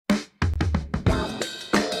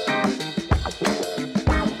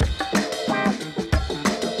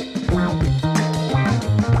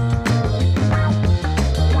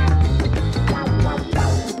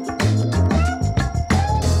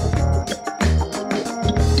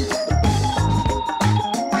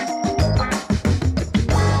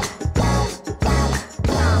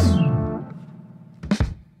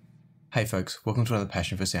Hey folks, welcome to another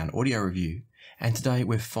Passion for Sound audio review. And today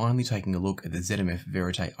we're finally taking a look at the ZMF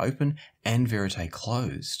Verite Open and Verite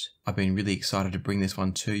Closed. I've been really excited to bring this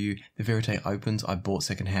one to you. The Verite Opens I bought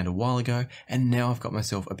secondhand a while ago, and now I've got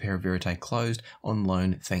myself a pair of Verite Closed on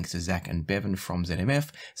loan thanks to Zach and Bevan from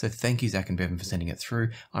ZMF. So thank you Zach and Bevan for sending it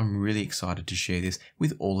through. I'm really excited to share this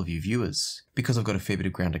with all of you viewers. Because I've got a fair bit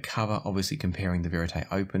of ground to cover, obviously comparing the Verite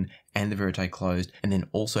Open and the Verite Closed, and then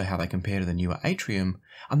also how they compare to the newer Atrium,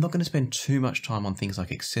 I'm not going to spend too much time on things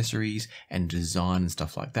like accessories and design and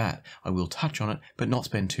stuff like that. I will touch on it, but not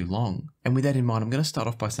spend too long. And with that in mind, I'm going to start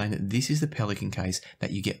off by saying that this is the Pelican case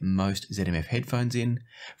that you get most ZMF headphones in.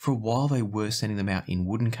 For a while they were sending them out in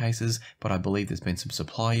wooden cases, but I believe there's been some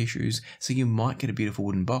supply issues, so you might get a beautiful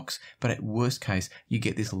wooden box, but at worst case, you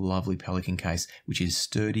get this lovely Pelican case, which is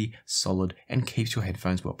sturdy, solid, and keeps your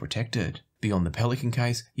headphones well protected. Beyond the Pelican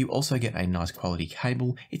case, you also get a nice quality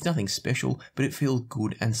cable. It's nothing special, but it feels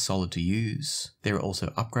good and solid to use. There are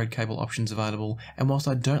also upgrade cable options available, and whilst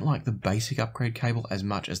I don't like the basic upgrade cable as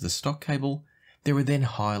much as the stock cable, there are then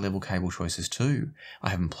higher level cable choices too. I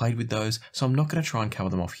haven't played with those, so I'm not going to try and cover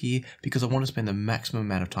them off here because I want to spend the maximum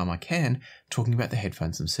amount of time I can talking about the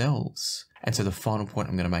headphones themselves. And so the final point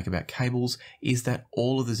I'm going to make about cables is that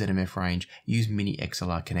all of the ZMF range use mini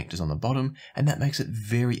XLR connectors on the bottom, and that makes it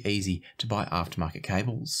very easy to buy aftermarket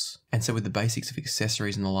cables. And so with the basics of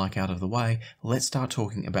accessories and the like out of the way, let's start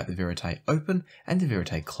talking about the Verite Open and the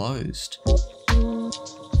Verite Closed.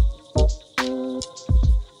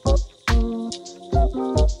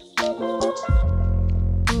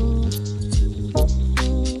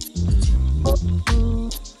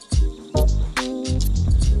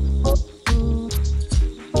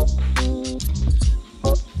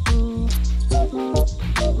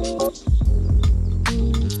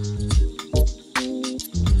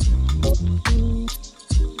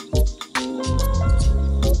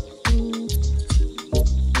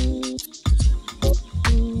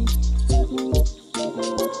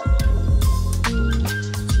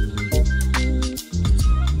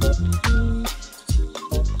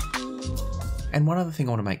 And one other thing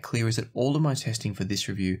I want to make clear is that all of my testing for this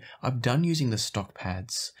review I've done using the stock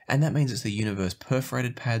pads, and that means it's the Universe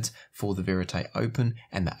perforated pads for the Verite Open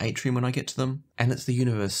and the Atrium when I get to them, and it's the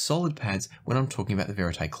Universe solid pads when I'm talking about the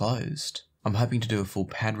Verite Closed. I'm hoping to do a full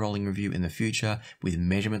pad rolling review in the future with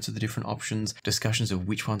measurements of the different options, discussions of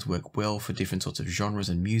which ones work well for different sorts of genres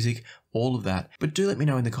and music, all of that. But do let me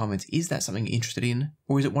know in the comments, is that something you're interested in?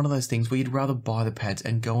 Or is it one of those things where you'd rather buy the pads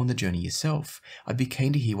and go on the journey yourself? I'd be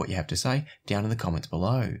keen to hear what you have to say down in the comments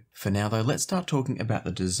below. For now though, let's start talking about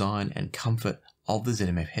the design and comfort of the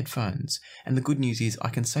ZMF headphones. And the good news is I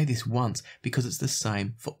can say this once because it's the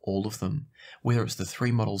same for all of them. Whether it's the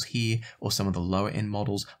 3 models here or some of the lower end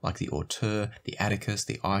models like the Auteur, the Atticus,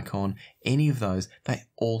 the Icon, any of those, they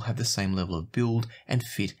all have the same level of build and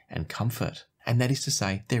fit and comfort. And that is to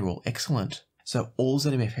say they're all excellent. So all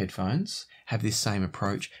ZMF headphones have this same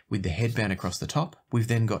approach with the headband across the top. We've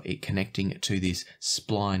then got it connecting to this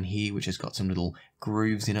spline here, which has got some little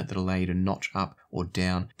grooves in it that allow you to notch up or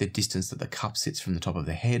down the distance that the cup sits from the top of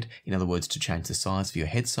the head, in other words, to change the size for your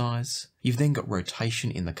head size. You've then got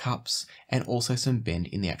rotation in the cups and also some bend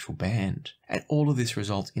in the actual band. And all of this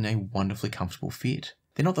results in a wonderfully comfortable fit.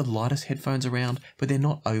 They're not the lightest headphones around, but they're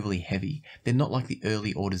not overly heavy. They're not like the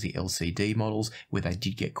early Audeze LCD models where they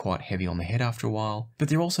did get quite heavy on the head after a while, but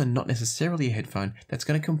they're also not necessarily a headphone that's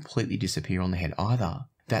going to completely disappear on the head either.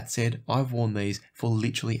 That said, I've worn these for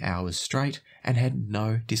literally hours straight and had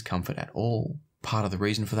no discomfort at all. Part of the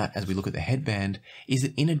reason for that, as we look at the headband, is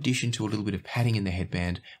that in addition to a little bit of padding in the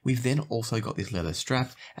headband, we've then also got this leather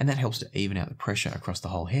strap, and that helps to even out the pressure across the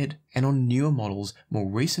whole head. And on newer models, more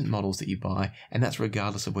recent models that you buy, and that's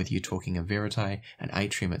regardless of whether you're talking a Verite, an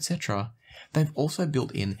Atrium, etc., they've also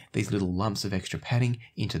built in these little lumps of extra padding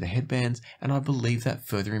into the headbands, and I believe that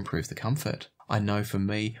further improves the comfort. I know for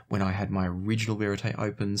me, when I had my original Verite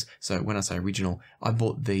Opens, so when I say original, I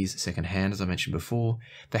bought these secondhand as I mentioned before,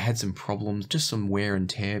 they had some problems, just some wear and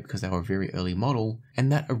tear because they were a very early model, and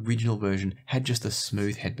that original version had just a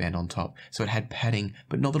smooth headband on top, so it had padding,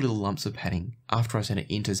 but not the little lumps of padding. After I sent it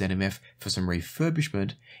into ZMF for some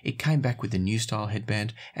refurbishment, it came back with the new style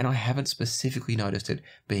headband, and I haven't specifically noticed it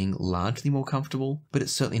being largely more comfortable, but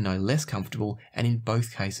it's certainly no less comfortable, and in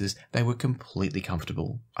both cases, they were completely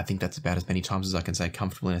comfortable. I think that's about as many times as I can say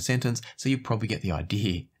comfortable in a sentence, so you probably get the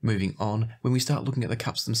idea. Moving on, when we start looking at the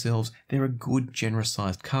cups themselves, they're a good generous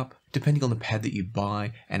sized cup, depending on the pad that you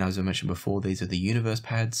buy, and as I mentioned before, these are the Universe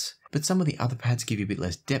pads, but some of the other pads give you a bit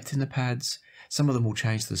less depth in the pads. Some of them will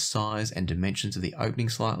change the size and dimensions of the opening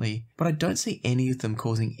slightly, but I don't see any of them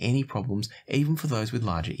causing any problems even for those with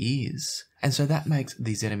larger ears. And so that makes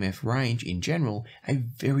the ZMF range in general a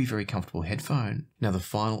very, very comfortable headphone. Now the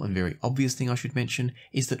final and very obvious thing I should mention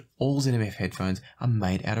is that all ZMF headphones are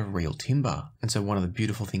made out of real timber. And so one of the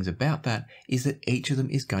beautiful things about that is that each of them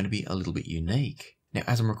is going to be a little bit unique. Now,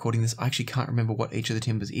 as I'm recording this, I actually can't remember what each of the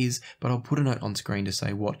timbers is, but I'll put a note on screen to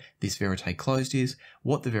say what this Verite Closed is,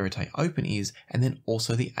 what the Verite Open is, and then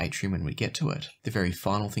also the Atrium when we get to it. The very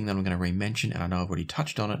final thing that I'm going to re-mention, and I know I've already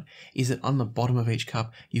touched on it, is that on the bottom of each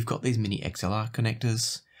cup, you've got these mini XLR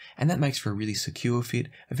connectors, and that makes for a really secure fit,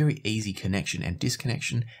 a very easy connection and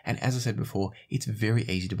disconnection, and as I said before, it's very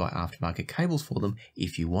easy to buy aftermarket cables for them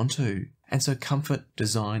if you want to. And so comfort,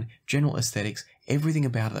 design, general aesthetics, everything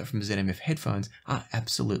about it from ZMF headphones are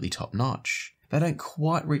absolutely top notch. They don't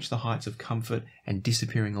quite reach the heights of comfort and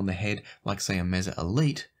disappearing on the head like say a Meza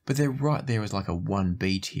Elite, but they're right there as like a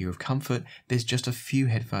 1B tier of comfort. There's just a few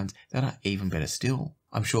headphones that are even better still.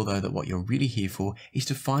 I'm sure though that what you're really here for is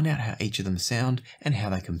to find out how each of them sound and how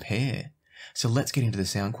they compare. So let's get into the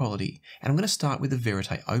sound quality, and I'm going to start with the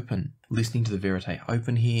Verite Open. Listening to the Verite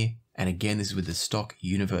Open here, and again this is with the stock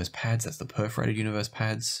Universe pads, that's the perforated Universe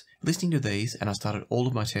pads. Listening to these, and I started all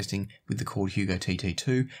of my testing with the Chord Hugo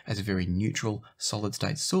TT2 as a very neutral, solid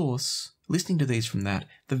state source. Listening to these from that,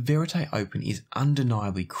 the Verite Open is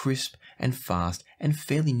undeniably crisp and fast and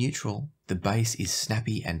fairly neutral. The bass is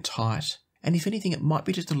snappy and tight, and if anything it might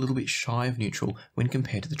be just a little bit shy of neutral when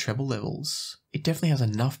compared to the treble levels. It definitely has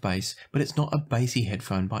enough bass, but it's not a bassy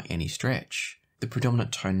headphone by any stretch. The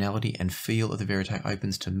predominant tonality and feel of the Verite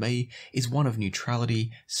Opens to me is one of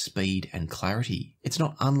neutrality, speed and clarity. It's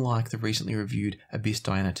not unlike the recently reviewed Abyss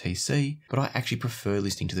Diana TC, but I actually prefer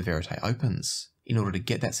listening to the Verite Opens. In order to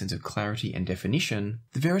get that sense of clarity and definition,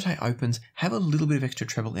 the Verite Opens have a little bit of extra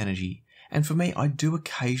treble energy, and for me I do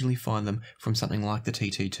occasionally find them from something like the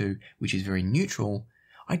TT2, which is very neutral.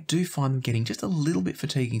 I do find them getting just a little bit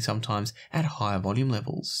fatiguing sometimes at higher volume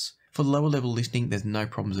levels. For lower level listening, there's no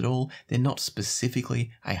problems at all. They're not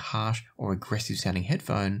specifically a harsh or aggressive sounding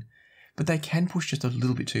headphone, but they can push just a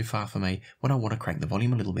little bit too far for me when I want to crank the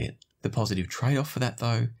volume a little bit. The positive trade-off for that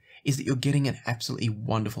though is that you're getting an absolutely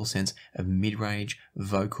wonderful sense of mid-range,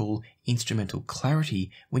 vocal, instrumental clarity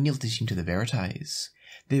when you're listening to the Verites.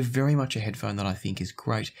 They're very much a headphone that I think is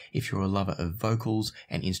great if you're a lover of vocals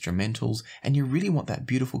and instrumentals and you really want that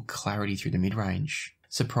beautiful clarity through the mid-range.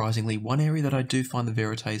 Surprisingly, one area that I do find the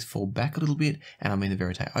Verites fall back a little bit, and I mean the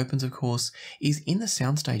Verite Opens of course, is in the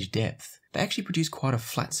soundstage depth. They actually produce quite a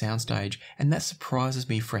flat soundstage, and that surprises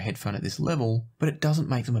me for a headphone at this level, but it doesn't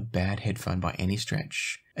make them a bad headphone by any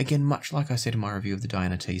stretch. Again, much like I said in my review of the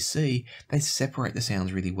Diana TC, they separate the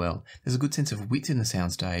sounds really well. There's a good sense of width in the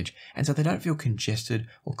soundstage, and so they don't feel congested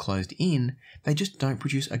or closed in, they just don't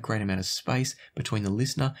produce a great amount of space between the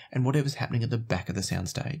listener and whatever's happening at the back of the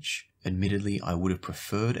soundstage. Admittedly, I would have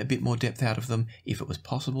preferred a bit more depth out of them if it was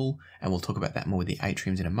possible, and we'll talk about that more with the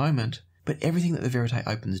Atriums in a moment, but everything that the Verite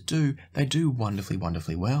Opens do, they do wonderfully,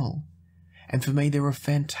 wonderfully well. And for me, they're a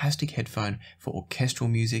fantastic headphone for orchestral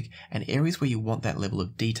music and areas where you want that level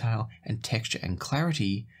of detail and texture and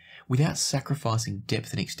clarity without sacrificing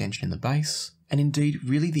depth and extension in the bass. And indeed,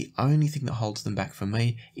 really the only thing that holds them back for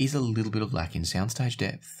me is a little bit of lack in soundstage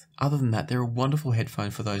depth. Other than that, they're a wonderful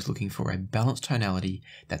headphone for those looking for a balanced tonality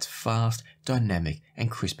that's fast, dynamic,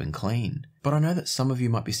 and crisp and clean. But I know that some of you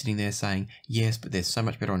might be sitting there saying, yes, but they're so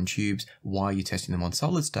much better on tubes, why are you testing them on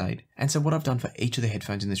solid state? And so what I've done for each of the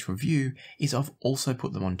headphones in this review is I've also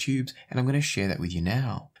put them on tubes, and I'm going to share that with you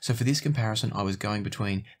now. So for this comparison, I was going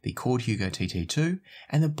between the Chord Hugo TT2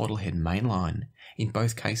 and the Bottlehead mainline. In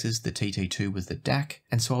both cases, the TT2 was the DAC,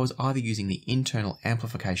 and so I was either using the internal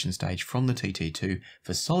amplification stage from the TT2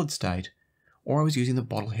 for solid state, or I was using the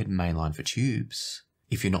Bottlehead mainline for tubes.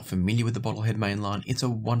 If you're not familiar with the Bottlehead mainline, it's a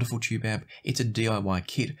wonderful tube amp. It's a DIY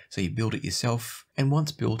kit, so you build it yourself, and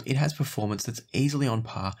once built, it has performance that's easily on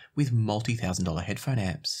par with multi-$1,000 headphone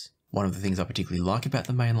amps. One of the things I particularly like about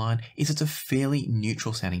the mainline is it's a fairly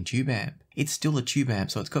neutral sounding tube amp. It's still a tube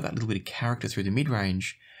amp, so it's got that little bit of character through the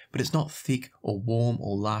mid-range, but it's not thick or warm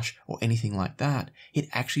or lush or anything like that. It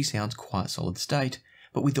actually sounds quite solid state,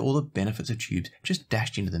 but with all the benefits of tubes just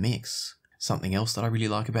dashed into the mix. Something else that I really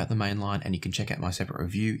like about the mainline, and you can check out my separate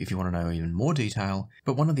review if you want to know even more detail,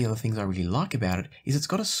 but one of the other things I really like about it is it's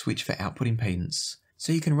got a switch for output impedance.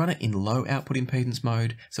 So you can run it in low output impedance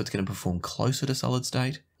mode, so it's going to perform closer to solid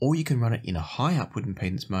state, or you can run it in a high output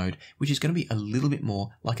impedance mode, which is going to be a little bit more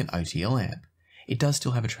like an OTL amp. It does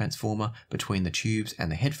still have a transformer between the tubes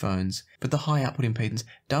and the headphones, but the high output impedance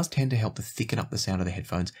does tend to help to thicken up the sound of the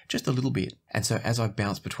headphones just a little bit. And so as I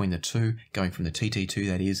bounce between the two, going from the TT2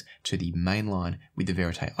 that is, to the mainline with the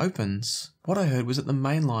Verite Opens, what I heard was that the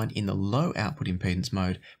mainline in the low output impedance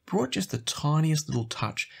mode brought just the tiniest little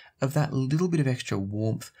touch of that little bit of extra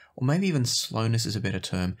warmth, or maybe even slowness is a better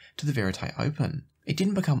term, to the Verite Open. It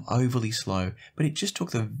didn't become overly slow, but it just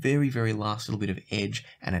took the very, very last little bit of edge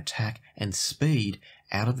and attack and speed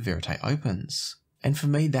out of the Verite Opens. And for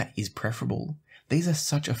me, that is preferable. These are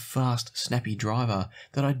such a fast, snappy driver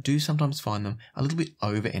that I do sometimes find them a little bit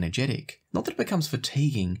over-energetic. Not that it becomes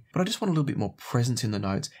fatiguing, but I just want a little bit more presence in the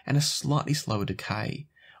notes and a slightly slower decay.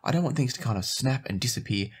 I don't want things to kind of snap and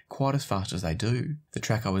disappear quite as fast as they do. The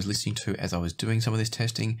track I was listening to as I was doing some of this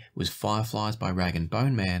testing was Fireflies by Rag &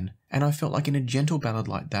 Bone Man, and I felt like in a gentle ballad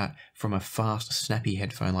like that from a fast, snappy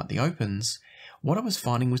headphone like the Opens, what I was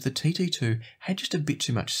finding was the TT2 had just a bit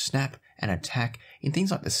too much snap and attack in things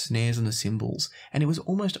like the snares and the cymbals, and it was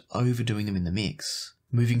almost overdoing them in the mix.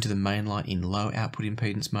 Moving to the mainline in low output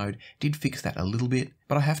impedance mode did fix that a little bit,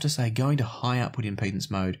 but I have to say going to high output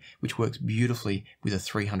impedance mode, which works beautifully with a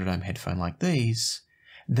 300 ohm headphone like these,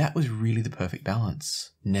 that was really the perfect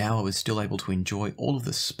balance. Now I was still able to enjoy all of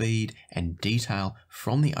the speed and detail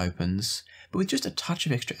from the Opens, but with just a touch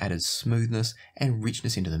of extra added smoothness and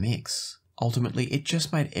richness into the mix. Ultimately, it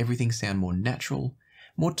just made everything sound more natural,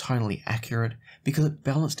 more tonally accurate, because it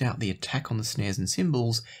balanced out the attack on the snares and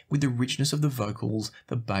cymbals with the richness of the vocals,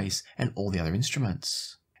 the bass, and all the other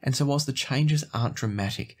instruments. And so whilst the changes aren't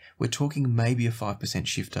dramatic, we're talking maybe a 5%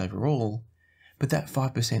 shift overall, but that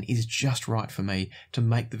 5% is just right for me to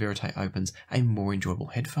make the Verite Opens a more enjoyable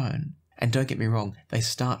headphone. And don't get me wrong, they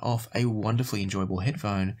start off a wonderfully enjoyable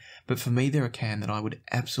headphone, but for me they're a can that I would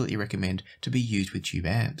absolutely recommend to be used with tube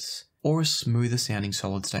amps, or a smoother sounding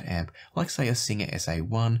solid state amp like say a Singer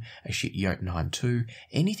SA1, a Schiit Jotunheim 2,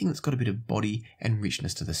 anything that's got a bit of body and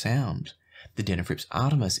richness to the sound. The Denafrips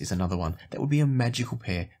Artemis is another one that would be a magical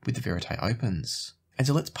pair with the Verite Opens. And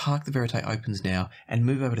so let's park the Verite Opens now and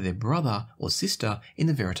move over to their brother or sister in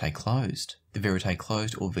the Verite Closed. The Verite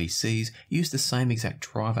Closed or VCs use the same exact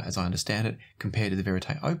driver as I understand it compared to the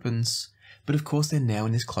Verite Opens, but of course they're now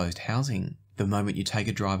in this closed housing. The moment you take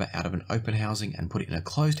a driver out of an open housing and put it in a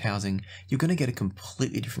closed housing, you're going to get a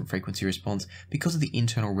completely different frequency response because of the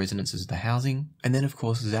internal resonances of the housing. And then of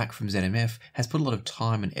course Zach from ZMF has put a lot of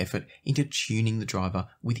time and effort into tuning the driver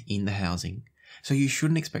within the housing. So you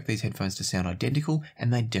shouldn't expect these headphones to sound identical,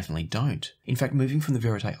 and they definitely don't. In fact, moving from the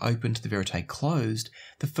Verite Open to the Verite Closed,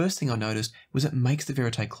 the first thing I noticed was it makes the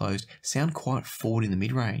Verite Closed sound quite forward in the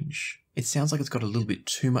mid-range. It sounds like it's got a little bit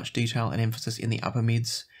too much detail and emphasis in the upper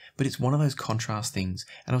mids, but it's one of those contrast things,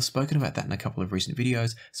 and I've spoken about that in a couple of recent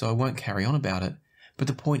videos, so I won't carry on about it. But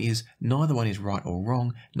the point is, neither one is right or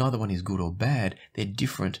wrong, neither one is good or bad, they're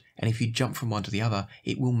different, and if you jump from one to the other,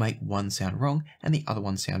 it will make one sound wrong and the other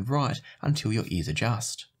one sound right until your ears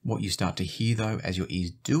adjust. What you start to hear though, as your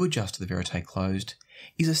ears do adjust to the Verite Closed,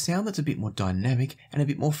 is a sound that's a bit more dynamic and a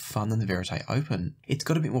bit more fun than the Verite Open. It's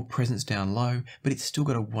got a bit more presence down low, but it's still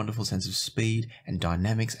got a wonderful sense of speed and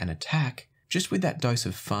dynamics and attack, just with that dose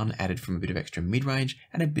of fun added from a bit of extra mid-range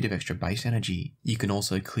and a bit of extra bass energy. You can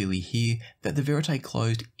also clearly hear that the Verite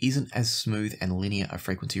Closed isn't as smooth and linear a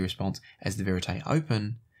frequency response as the Verite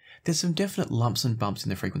Open. There's some definite lumps and bumps in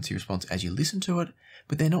the frequency response as you listen to it,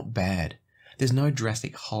 but they're not bad. There's no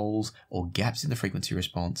drastic holes or gaps in the frequency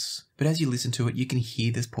response, but as you listen to it, you can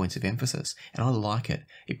hear there's points of emphasis, and I like it.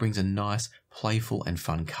 It brings a nice, playful and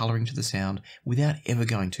fun colouring to the sound without ever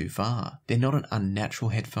going too far. They're not an unnatural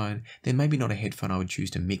headphone, they're maybe not a headphone I would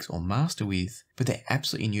choose to mix or master with, but they're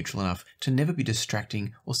absolutely neutral enough to never be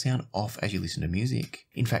distracting or sound off as you listen to music.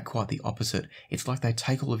 In fact, quite the opposite. It's like they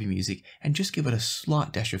take all of your music and just give it a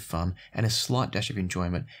slight dash of fun and a slight dash of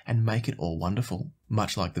enjoyment and make it all wonderful.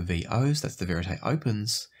 Much like the VOs, that's the Verite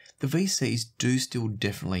Opens, the VCs do still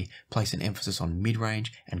definitely place an emphasis on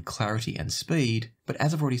mid-range and clarity and speed, but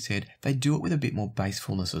as I've already said, they do it with a bit more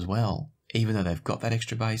bassfulness as well. Even though they've got that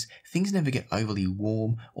extra bass, things never get overly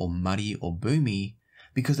warm or muddy or boomy,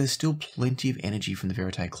 because there's still plenty of energy from the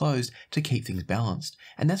Verite Closed to keep things balanced,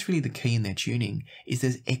 and that's really the key in their tuning, is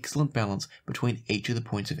there's excellent balance between each of the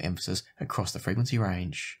points of emphasis across the frequency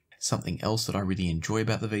range. Something else that I really enjoy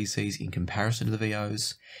about the VCs in comparison to the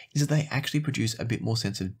VOs is that they actually produce a bit more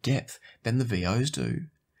sense of depth than the VOs do.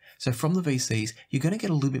 So from the VCs, you're going to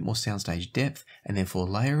get a little bit more soundstage depth and therefore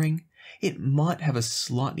layering. It might have a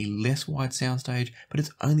slightly less wide soundstage, but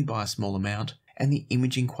it's only by a small amount. and the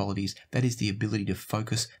imaging qualities, that is the ability to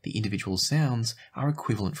focus the individual sounds, are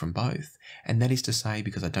equivalent from both. And that is to say,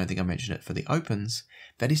 because I don't think I mentioned it for the Opens,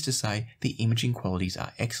 that is to say the imaging qualities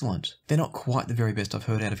are excellent. They're not quite the very best I've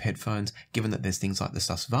heard out of headphones, given that there's things like the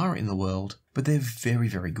Susvara in the world, but they're very,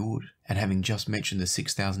 very good. And having just mentioned the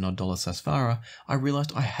 $6,000 odd Susvara, I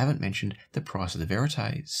realised I haven't mentioned the price of the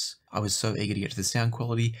Verites. I was so eager to get to the sound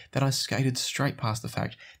quality that I skated straight past the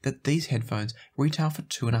fact that these headphones retail for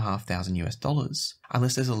 $2,500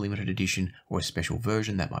 unless there's a limited edition or a special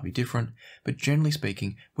version that might be different, but generally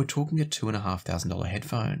speaking, we're talking a $2,500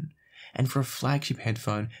 headphone. And for a flagship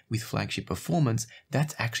headphone with flagship performance,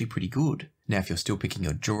 that's actually pretty good. Now, if you're still picking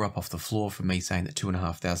your jaw up off the floor for me saying that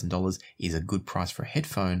 $2,500 is a good price for a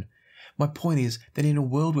headphone, my point is that in a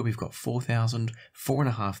world where we've got $4,000,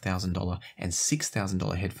 $4,500 and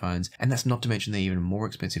 $6,000 headphones, and that's not to mention the even more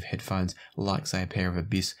expensive headphones like, say, a pair of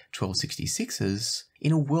Abyss 1266s,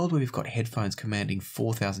 in a world where we've got headphones commanding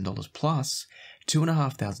 $4,000 plus,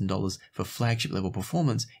 $2,500 for flagship level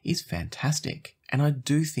performance is fantastic. And I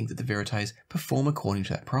do think that the Verites perform according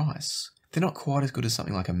to that price. They're not quite as good as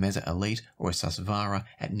something like a Meza Elite or a Susvara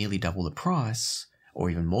at nearly double the price, or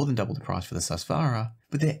even more than double the price for the Susvara,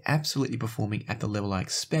 but they're absolutely performing at the level I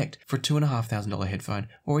expect for a $2,500 headphone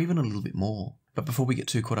or even a little bit more. But before we get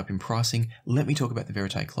too caught up in pricing, let me talk about the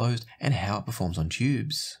Verite Closed and how it performs on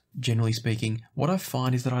tubes. Generally speaking, what I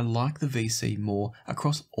find is that I like the VC more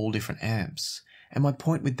across all different amps. And my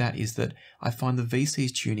point with that is that I find the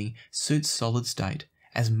VC's tuning suits solid state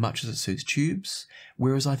as much as it suits tubes,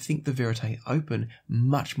 whereas I think the Verite Open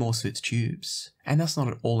much more suits tubes. And that's not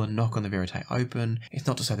at all a knock on the Verite Open. It's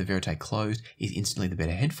not to say the Verite Closed is instantly the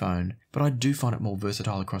better headphone, but I do find it more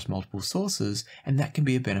versatile across multiple sources, and that can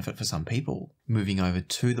be a benefit for some people. Moving over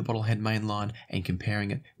to the Bottlehead mainline and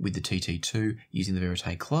comparing it with the TT2 using the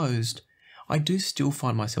Verite Closed, I do still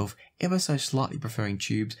find myself ever so slightly preferring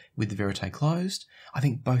tubes with the Verite Closed. I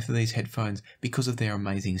think both of these headphones, because of their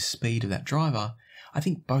amazing speed of that driver, I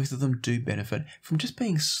think both of them do benefit from just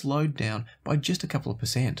being slowed down by just a couple of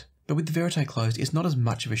percent. But with the Verite Closed, it's not as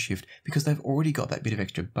much of a shift because they've already got that bit of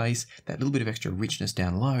extra bass, that little bit of extra richness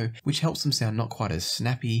down low, which helps them sound not quite as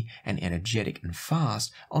snappy and energetic and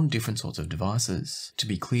fast on different sorts of devices. To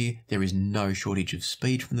be clear, there is no shortage of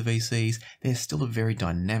speed from the VCs. They're still a very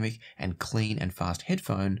dynamic and clean and fast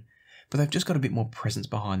headphone, but they've just got a bit more presence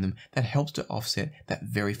behind them that helps to offset that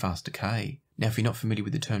very fast decay. Now, if you're not familiar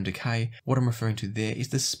with the term decay, what I'm referring to there is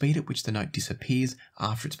the speed at which the note disappears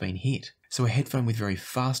after it's been hit. So a headphone with very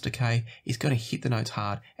fast decay is going to hit the notes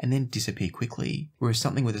hard and then disappear quickly, whereas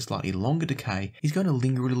something with a slightly longer decay is going to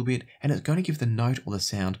linger a little bit and it's going to give the note or the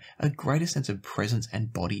sound a greater sense of presence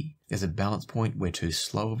and body. There's a balance point where too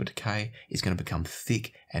slow of a decay is going to become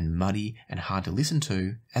thick and muddy and hard to listen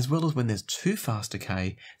to, as well as when there's too fast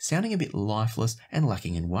decay, sounding a bit lifeless and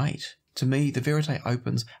lacking in weight. To me, the Verite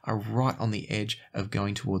Opens are right on the edge of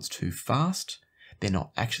going towards too fast. They're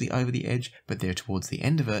not actually over the edge, but they're towards the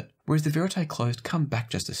end of it, whereas the Verite Closed come back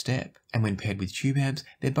just a step. And when paired with tube amps,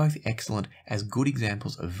 they're both excellent as good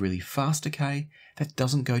examples of really fast decay that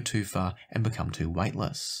doesn't go too far and become too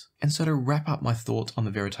weightless. And so to wrap up my thoughts on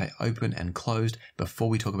the Verite Open and Closed before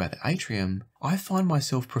we talk about the Atrium, I find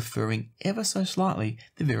myself preferring ever so slightly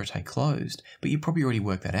the Verite Closed, but you probably already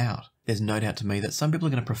worked that out. There's no doubt to me that some people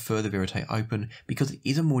are going to prefer the Verite Open because it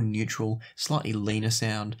is a more neutral, slightly leaner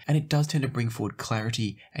sound, and it does tend to bring forward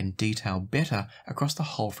clarity and detail better across the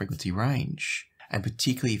whole frequency range. And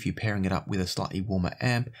particularly if you're pairing it up with a slightly warmer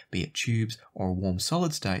amp, be it tubes or a warm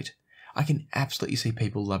solid state, I can absolutely see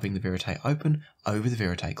people loving the Verite Open over the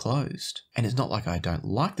Verite Closed. And it's not like I don't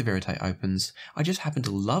like the Verite Opens, I just happen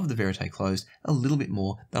to love the Verite Closed a little bit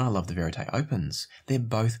more than I love the Verite Opens. They're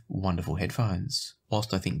both wonderful headphones.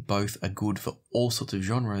 Whilst I think both are good for all sorts of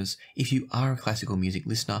genres, if you are a classical music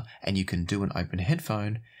listener and you can do an open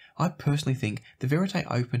headphone, I personally think the Verite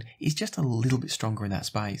Open is just a little bit stronger in that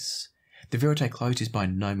space. The Verite Closed is by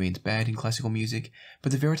no means bad in classical music,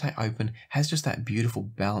 but the Verite Open has just that beautiful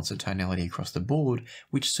balance of tonality across the board,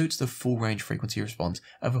 which suits the full range frequency response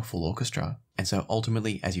of a full orchestra. And so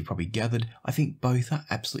ultimately, as you probably gathered, I think both are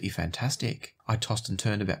absolutely fantastic. I tossed and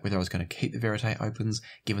turned about whether I was going to keep the Verite Opens,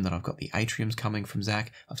 given that I've got the Atriums coming from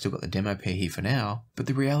Zach, I've still got the demo pair here for now, but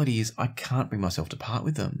the reality is I can't bring myself to part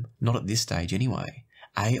with them. Not at this stage anyway.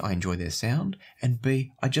 A, I enjoy their sound, and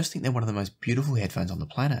B, I just think they're one of the most beautiful headphones on the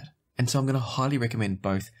planet. And so I'm going to highly recommend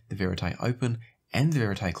both the Verite Open and the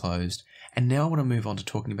Verite Closed, and now I want to move on to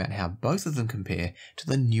talking about how both of them compare to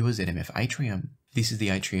the newer ZMF Atrium. This is the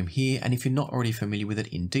Atrium here, and if you're not already familiar with it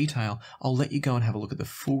in detail, I'll let you go and have a look at the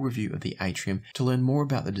full review of the Atrium to learn more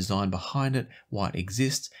about the design behind it, why it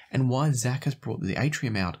exists, and why Zach has brought the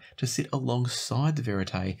Atrium out to sit alongside the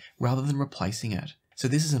Verite rather than replacing it. So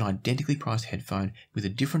this is an identically priced headphone with a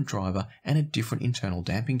different driver and a different internal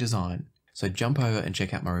damping design. So jump over and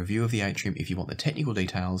check out my review of the Atrium if you want the technical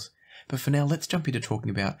details. But for now, let's jump into talking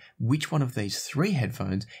about which one of these three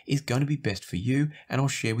headphones is going to be best for you, and I'll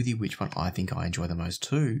share with you which one I think I enjoy the most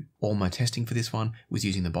too. All my testing for this one was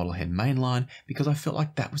using the bottlehead mainline because I felt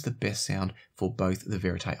like that was the best sound for both the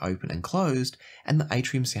Verite Open and Closed, and the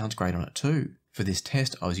Atrium sounds great on it too. For this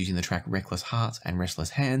test, I was using the track Reckless Hearts and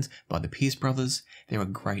Restless Hands by the Pierce Brothers. They're a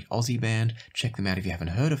great Aussie band, check them out if you haven't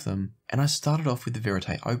heard of them. And I started off with the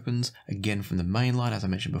Verite Opens, again from the mainline as I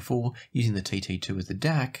mentioned before, using the TT2 as the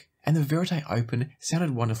DAC, and the Verite Open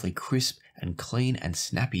sounded wonderfully crisp and clean and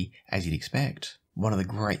snappy as you'd expect. One of the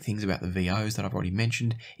great things about the VOs that I've already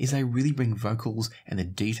mentioned is they really bring vocals and the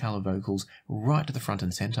detail of vocals right to the front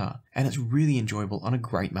and centre, and it's really enjoyable on a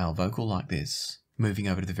great male vocal like this. Moving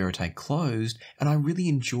over to the Verite Closed, and I really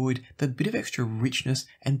enjoyed the bit of extra richness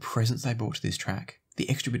and presence they brought to this track. The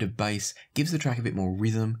extra bit of bass gives the track a bit more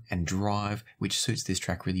rhythm and drive, which suits this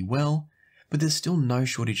track really well, but there's still no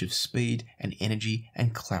shortage of speed and energy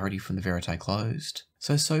and clarity from the Verite Closed.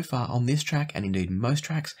 So far on this track, and indeed most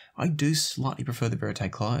tracks, I do slightly prefer the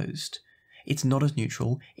Verite Closed. It's not as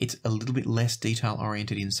neutral, it's a little bit less detail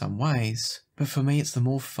oriented in some ways, but for me it's the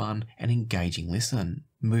more fun and engaging listen.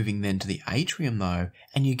 Moving then to the Atrium though,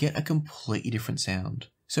 and you get a completely different sound.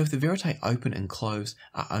 So if the Verite Open and Closed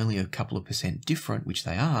are only a couple of % different, which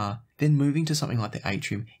they are, then moving to something like the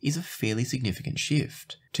Atrium is a fairly significant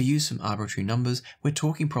shift. To use some arbitrary numbers, we're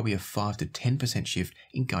talking probably a 5 to 10% shift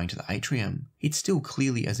in going to the Atrium. It's still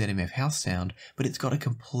clearly a ZMF house sound, but it's got a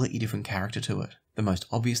completely different character to it. The most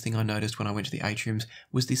obvious thing I noticed when I went to the Atriums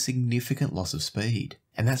was the significant loss of speed.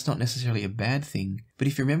 And that's not necessarily a bad thing, but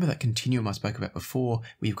if you remember that continuum I spoke about before,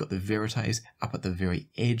 where you've got the Verites up at the very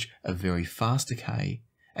edge of very fast decay,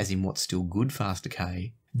 as in what's still good fast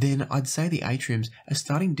decay, then I'd say the Atriums are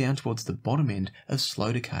starting down towards the bottom end of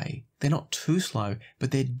slow decay. They're not too slow,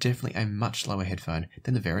 but they're definitely a much slower headphone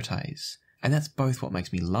than the Verites. And that's both what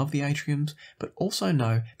makes me love the Atriums, but also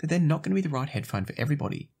know that they're not going to be the right headphone for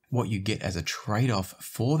everybody. What you get as a trade-off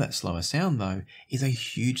for that slower sound though is a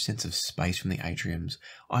huge sense of space from the Atriums.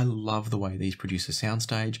 I love the way these produce a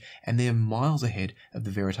soundstage, and they're miles ahead of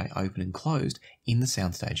the Verite Open and Closed in the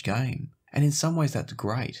soundstage game. And in some ways that's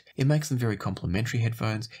great. It makes them very complementary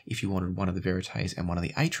headphones if you wanted one of the Verites and one of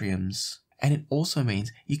the Atriums. And it also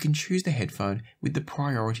means you can choose the headphone with the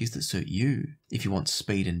priorities that suit you. If you want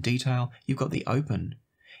speed and detail, you've got the Open.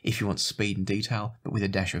 If you want speed and detail but with a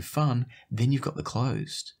dash of fun, then you've got the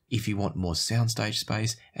Closed. If you want more soundstage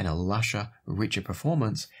space and a lusher, richer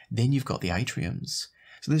performance, then you've got the Atriums.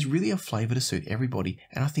 So there's really a flavour to suit everybody,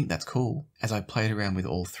 and I think that's cool. As I played around with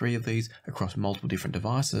all three of these across multiple different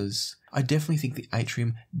devices, I definitely think the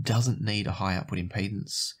Atrium doesn't need a high output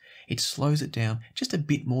impedance. It slows it down just a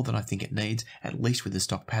bit more than I think it needs, at least with the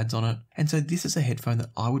stock pads on it. And so this is a headphone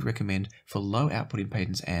that I would recommend for low output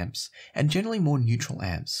impedance amps, and generally more neutral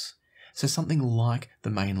amps. So something like the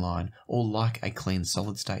mainline, or like a clean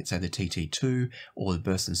solid state, say the TT2, or the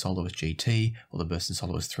Burst & Soloist GT, or the Burst &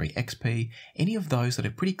 Soloist 3 XP, any of those that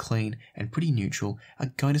are pretty clean and pretty neutral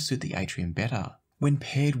are going to suit the Atrium better. When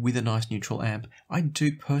paired with a nice neutral amp, I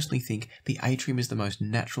do personally think the Atrium is the most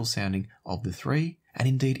natural sounding of the three, and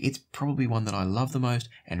indeed it's probably one that I love the most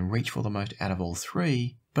and reach for the most out of all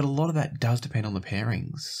three, but a lot of that does depend on the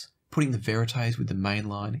pairings. Putting the Verites with the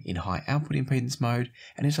mainline in high output impedance mode,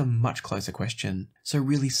 and it's a much closer question. So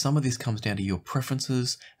really some of this comes down to your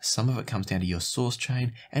preferences, some of it comes down to your source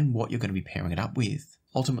chain and what you're going to be pairing it up with.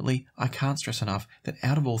 Ultimately, I can't stress enough that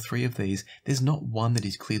out of all three of these, there's not one that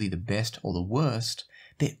is clearly the best or the worst.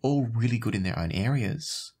 They're all really good in their own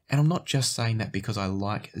areas. And I'm not just saying that because I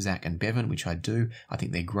like Zach and Bevan, which I do. I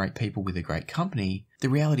think they're great people with a great company. The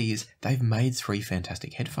reality is they've made three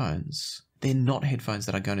fantastic headphones. They're not headphones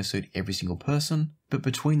that are going to suit every single person, but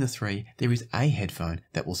between the three, there is a headphone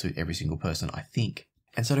that will suit every single person, I think.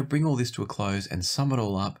 And so to bring all this to a close and sum it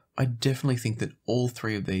all up, I definitely think that all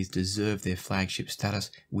three of these deserve their flagship status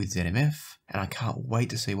with ZMF, and I can't wait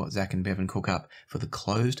to see what Zach and Bevan cook up for the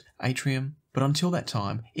Closed Atrium. But until that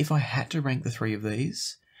time, if I had to rank the three of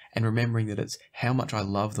these, and remembering that it's how much I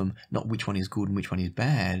love them, not which one is good and which one is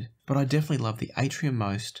bad, but I definitely love the Atrium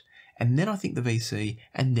most, and then I think the VC,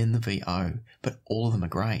 and then the VO, but all of them are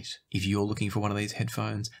great. If you're looking for one of these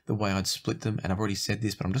headphones, the way I'd split them, and I've already said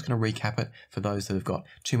this, but I'm just going to recap it for those that have got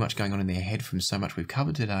too much going on in their head from so much we've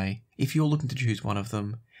covered today. If you're looking to choose one of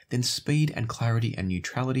them, Then speed and clarity and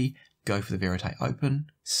neutrality, go for the Verite Open.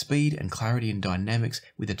 Speed and clarity and dynamics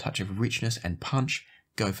with a touch of richness and punch,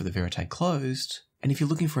 go for the Verite Closed. And if you're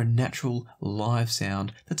looking for a natural, live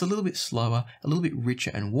sound that's a little bit slower, a little bit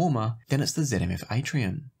richer and warmer, then it's the ZMF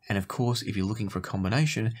Atrium. And of course, if you're looking for a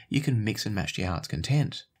combination, you can mix and match to your heart's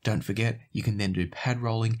content. Don't forget, you can then do pad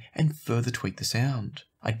rolling and further tweak the sound.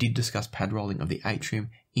 I did discuss pad rolling of the Atrium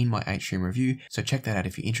in my Atrium review, so check that out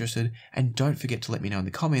if you're interested, and don't forget to let me know in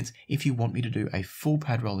the comments if you want me to do a full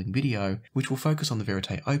pad rolling video, which will focus on the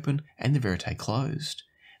Verite Open and the Verite Closed.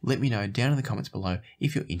 Let me know down in the comments below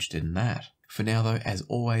if you're interested in that. For now though, as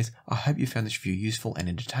always, I hope you found this review useful and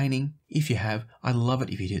entertaining. If you have, I'd love it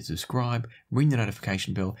if you'd hit subscribe, ring the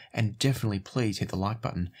notification bell, and definitely please hit the like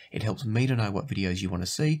button. It helps me to know what videos you want to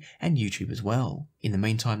see, and YouTube as well. In the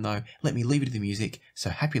meantime though, let me leave you to the music, so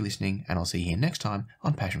happy listening, and I'll see you here next time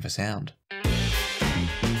on Passion for Sound.